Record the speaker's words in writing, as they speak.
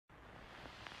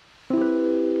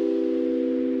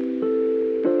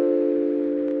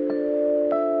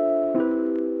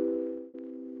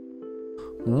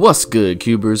What's good,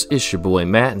 Cubers? It's your boy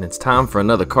Matt, and it's time for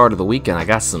another card of the week, and I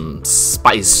got some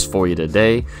spice for you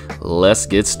today. Let's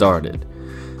get started.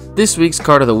 This week's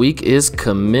card of the week is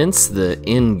Commence the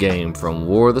Endgame from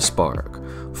War of the Spark.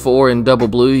 4 in double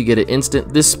blue, you get an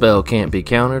instant. This spell can't be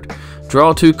countered.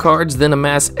 Draw 2 cards, then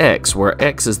amass X, where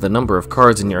X is the number of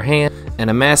cards in your hand, and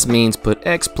amass means put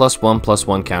X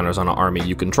 +1/+1 counters on an army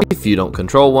you control. If you don't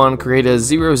control one, create a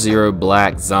 0/0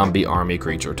 black zombie army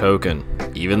creature token.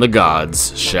 Even the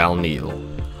gods shall kneel.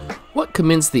 What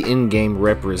Commence the Endgame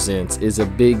represents is a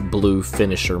big blue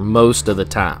finisher most of the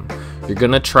time. You're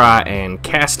gonna try and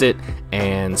cast it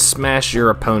and smash your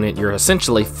opponent. You're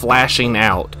essentially flashing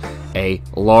out a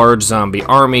large zombie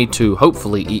army to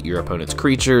hopefully eat your opponent's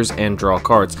creatures and draw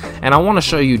cards. And I want to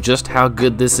show you just how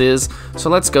good this is, so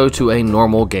let's go to a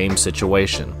normal game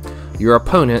situation. Your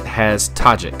opponent has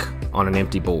Tajik on an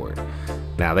empty board.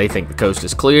 Now they think the coast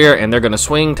is clear and they're going to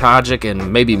swing Tajik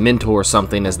and maybe mentor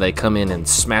something as they come in and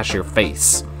smash your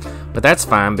face. But that's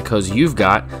fine because you've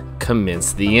got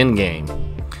Commence the Endgame.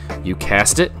 You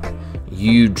cast it,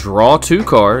 you draw 2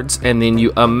 cards, and then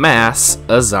you amass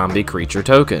a zombie creature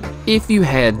token. If you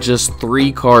had just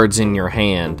 3 cards in your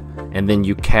hand, and then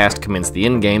you cast Commence the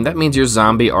Endgame, that means your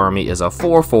zombie army is a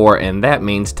 4/4, and that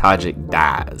means Tajik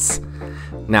dies.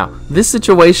 Now, this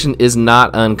situation is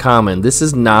not uncommon. This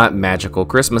is not magical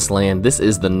Christmas land. This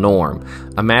is the norm.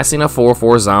 Amassing a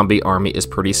 4/4 zombie army is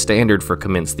pretty standard for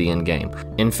Commence the Endgame.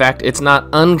 In fact, it's not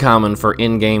uncommon for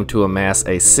Endgame to amass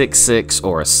a 6/6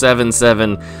 or a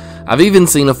 7/7. I've even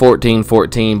seen a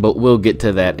 14/14, but we'll get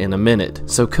to that in a minute.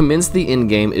 So Commence the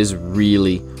Endgame is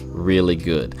really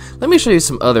good. Let me show you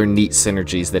some other neat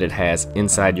synergies that it has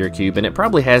inside your cube, and it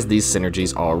probably has these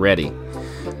synergies already.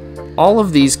 All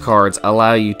of these cards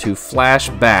allow you to flash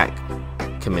back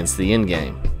Commence the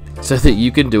Endgame so that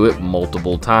you can do it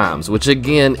multiple times, which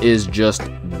again is just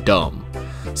dumb.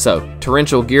 So,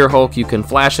 Torrential Gear Hulk, you can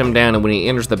flash him down, and when he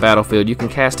enters the battlefield, you can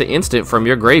cast an instant from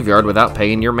your graveyard without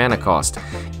paying your mana cost.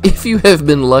 If you have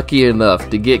been lucky enough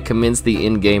to get Commence the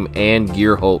Endgame and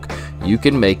Gear Hulk, you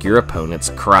can make your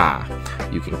opponents cry.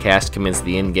 You can cast Commence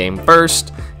the Endgame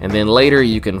first, and then later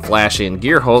you can flash in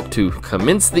Gear Hulk to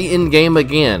Commence the Endgame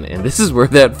again. And this is where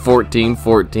that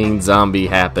 14/14 zombie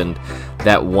happened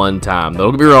that one time.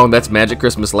 Don't get me wrong, that's Magic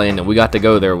Christmas Land, and we got to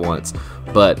go there once.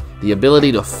 But the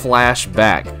ability to flash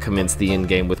back Commence the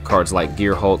Endgame with cards like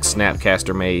Gear Hulk,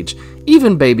 Snapcaster Mage,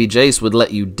 even Baby Jace would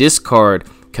let you discard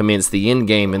Commence the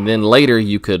Endgame, and then later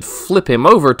you could flip him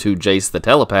over to Jace the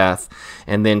Telepath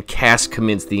and then cast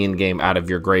Commence the Endgame out of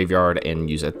your graveyard and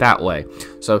use it that way.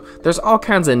 So there's all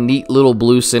kinds of neat little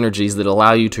blue synergies that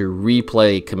allow you to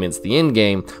replay Commence the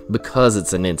Endgame because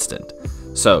it's an instant.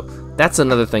 So that's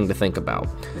another thing to think about.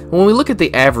 When we look at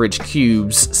the average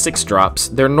cubes 6-drops,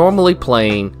 they're normally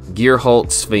playing Gear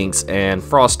Hulk, Sphinx, and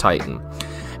Frost Titan.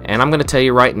 And I'm going to tell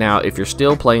you right now, if you're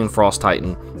still playing Frost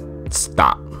Titan,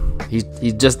 stop. He's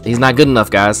not good enough,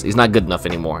 guys. He's not good enough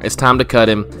anymore. It's time to cut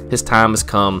him. His time has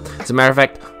come. As a matter of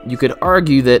fact, you could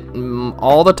argue that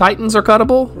all the Titans are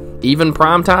cuttable. Even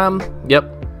Prime Time,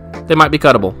 yep, they might be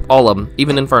cuttable. All of them,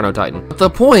 even Inferno Titan. But the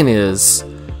point is,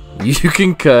 you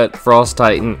can cut Frost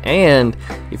Titan, and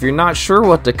if you're not sure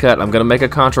what to cut, I'm going to make a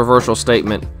controversial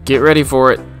statement. Get ready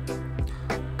for it.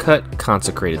 Cut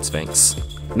Consecrated Sphinx.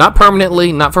 Not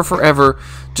permanently, not for forever.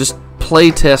 Just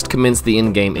playtest Commence the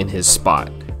Endgame in his spot.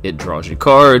 It draws you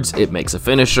cards, it makes a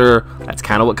finisher. That's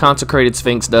kind of what Consecrated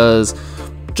Sphinx does.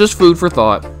 Just food for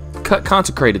thought. Cut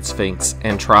Consecrated Sphinx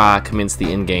and try Commence the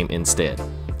Endgame instead.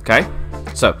 Okay?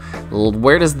 So,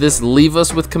 where does this leave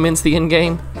us with Commence the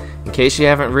Endgame? In case you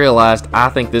haven't realized, I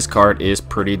think this card is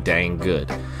pretty dang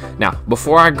good. Now,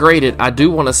 before I grade it, I do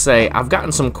want to say I've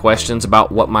gotten some questions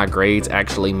about what my grades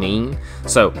actually mean,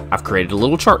 so I've created a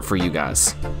little chart for you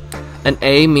guys. An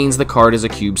A means the card is a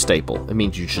cube staple. It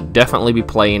means you should definitely be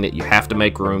playing it. You have to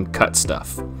make room, cut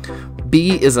stuff.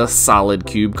 B is a solid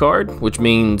cube card, which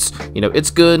means, you know, it's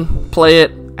good, play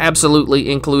it,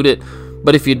 absolutely include it,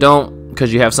 but if you don't,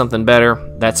 because you have something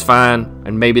better, that's fine,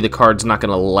 and maybe the card's not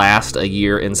going to last a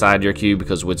year inside your cube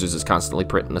because Wizards is constantly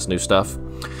printing us new stuff.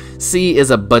 C is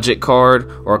a budget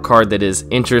card, or a card that is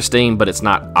interesting, but it's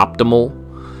not optimal.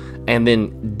 And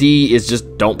then D is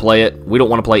just don't play it. We don't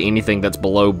want to play anything that's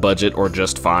below budget or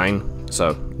just fine.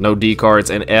 So no D cards.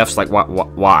 And F's like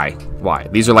why?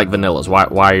 These are like vanillas.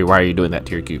 Why are you doing that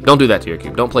to your cube? Don't do that to your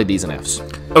cube. Don't play D's and F's.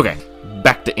 Okay,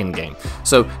 back to Endgame.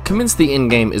 So Commence the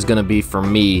Endgame is going to be, for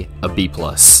me, a B+.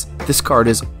 This card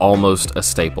is almost a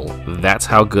staple. That's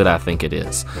how good I think it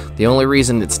is. The only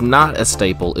reason it's not a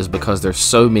staple is because there's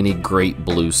so many great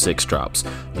blue 6-drops.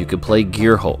 You could play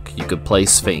Gear Hulk, you could play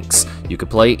Sphinx, you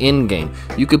could play Endgame,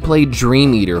 you could play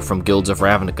Dream Eater from Guilds of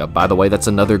Ravnica. By the way, that's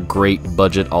another great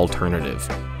budget alternative.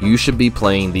 You should be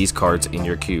playing these cards in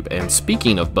your cube. And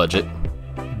speaking of budget,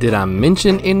 did I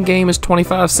mention Endgame is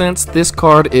 25 cents? This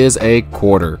card is a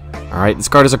quarter. Alright, this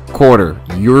card is a quarter.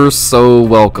 You're so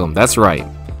welcome. That's right.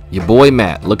 Your boy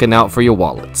Matt, looking out for your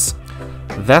wallets.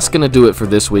 That's going to do it for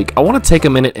this week. I want to take a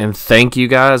minute and thank you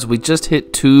guys. We just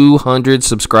hit 200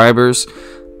 subscribers.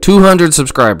 200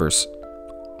 subscribers.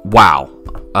 Wow.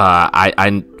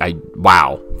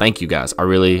 Wow. Thank you guys. I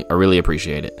really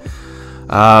appreciate it.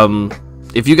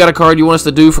 If you got a card you want us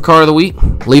to do for Card of the Week,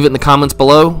 leave it in the comments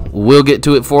below. We'll get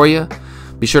to it for you.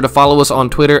 Be sure to follow us on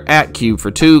Twitter at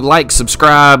cubefortwo. Like,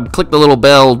 subscribe, click the little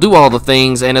bell, do all the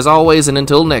things. And as always, and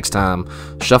until next time,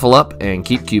 shuffle up and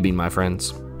keep cubing, my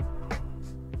friends.